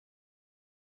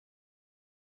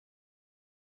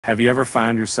Have you ever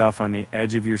found yourself on the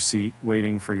edge of your seat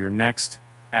waiting for your next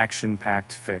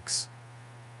action-packed fix?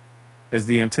 As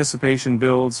the anticipation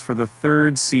builds for the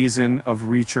third season of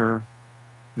Reacher,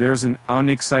 there's an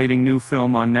unexciting new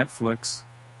film on Netflix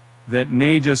that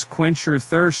may just quench your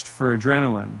thirst for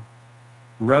adrenaline.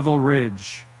 Revel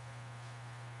Ridge.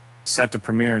 Set to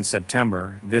premiere in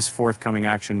September, this forthcoming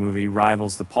action movie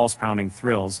rivals the pulse-pounding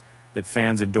thrills that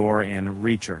fans adore in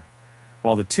Reacher.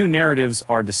 While the two narratives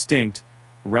are distinct,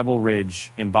 Revel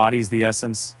Ridge embodies the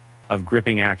essence of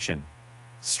gripping action,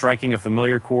 striking a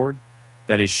familiar chord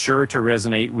that is sure to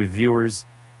resonate with viewers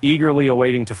eagerly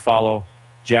awaiting to follow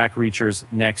Jack Reacher's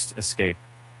next escape.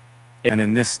 And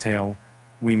in this tale,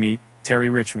 we meet Terry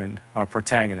Richmond, our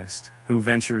protagonist, who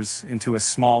ventures into a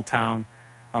small town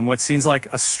on what seems like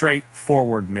a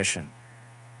straightforward mission: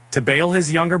 to bail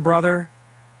his younger brother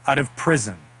out of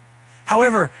prison.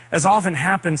 However, as often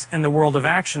happens in the world of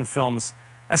action films,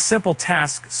 a simple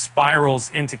task spirals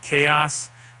into chaos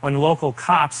when local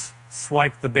cops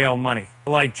swipe the bail money.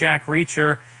 Like Jack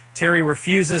Reacher, Terry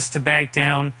refuses to back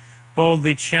down,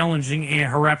 boldly challenging a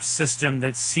corrupt system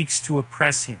that seeks to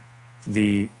oppress him.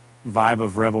 The vibe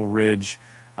of Revel Ridge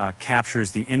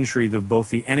captures the intrigue of both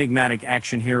the enigmatic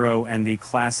action hero and the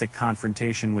classic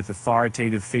confrontation with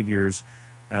authoritative figures.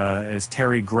 As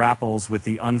Terry grapples with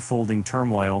the unfolding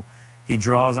turmoil, he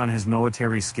draws on his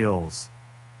military skills.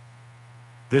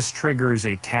 This triggers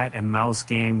a cat-and-mouse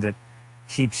game that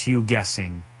keeps you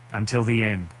guessing until the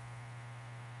end.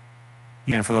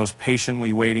 And for those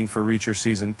patiently waiting for Reacher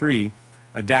Season 3,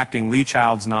 adapting Lee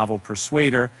Child's novel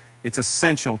Persuader, it's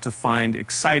essential to find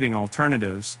exciting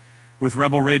alternatives, with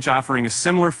Revel Ridge offering a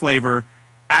similar flavor,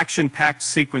 action-packed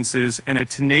sequences, and a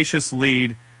tenacious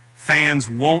lead. Fans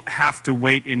won't have to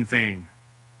wait in vain.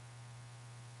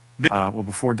 Well,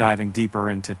 before diving deeper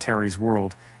into Terry's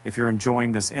world, if you're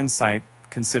enjoying this insight,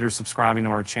 consider subscribing to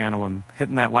our channel and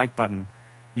hitting that like button.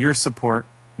 Your support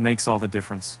makes all the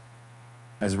difference.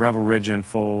 As Revel Ridge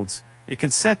unfolds, it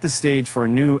can set the stage for a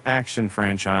new action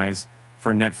franchise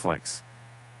for Netflix.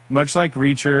 Much like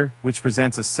Reacher, which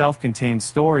presents a self-contained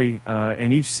story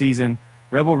in each season,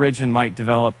 Revel Ridge might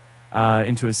develop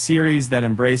into a series that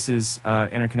embraces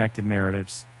interconnected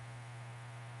narratives.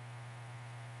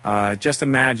 Just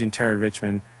imagine Terry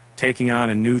Richmond taking on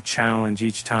a new challenge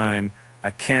each time,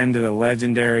 akin to the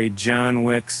legendary John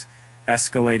Wick's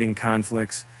escalating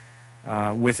conflicts.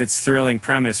 With its thrilling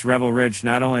premise, Revel Ridge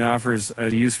not only offers a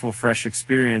useful, fresh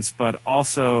experience, but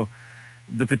also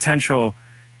the potential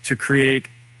to create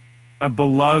a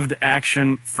beloved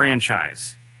action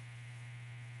franchise.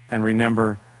 And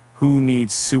remember, who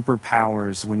needs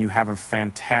superpowers when you have a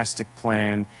fantastic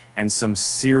plan and some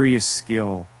serious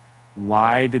skill?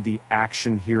 Why did the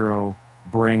action hero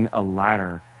bring a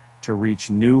ladder to reach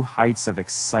new heights of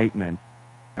excitement?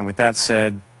 And with that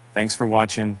said, thanks for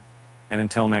watching, and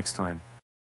until next time.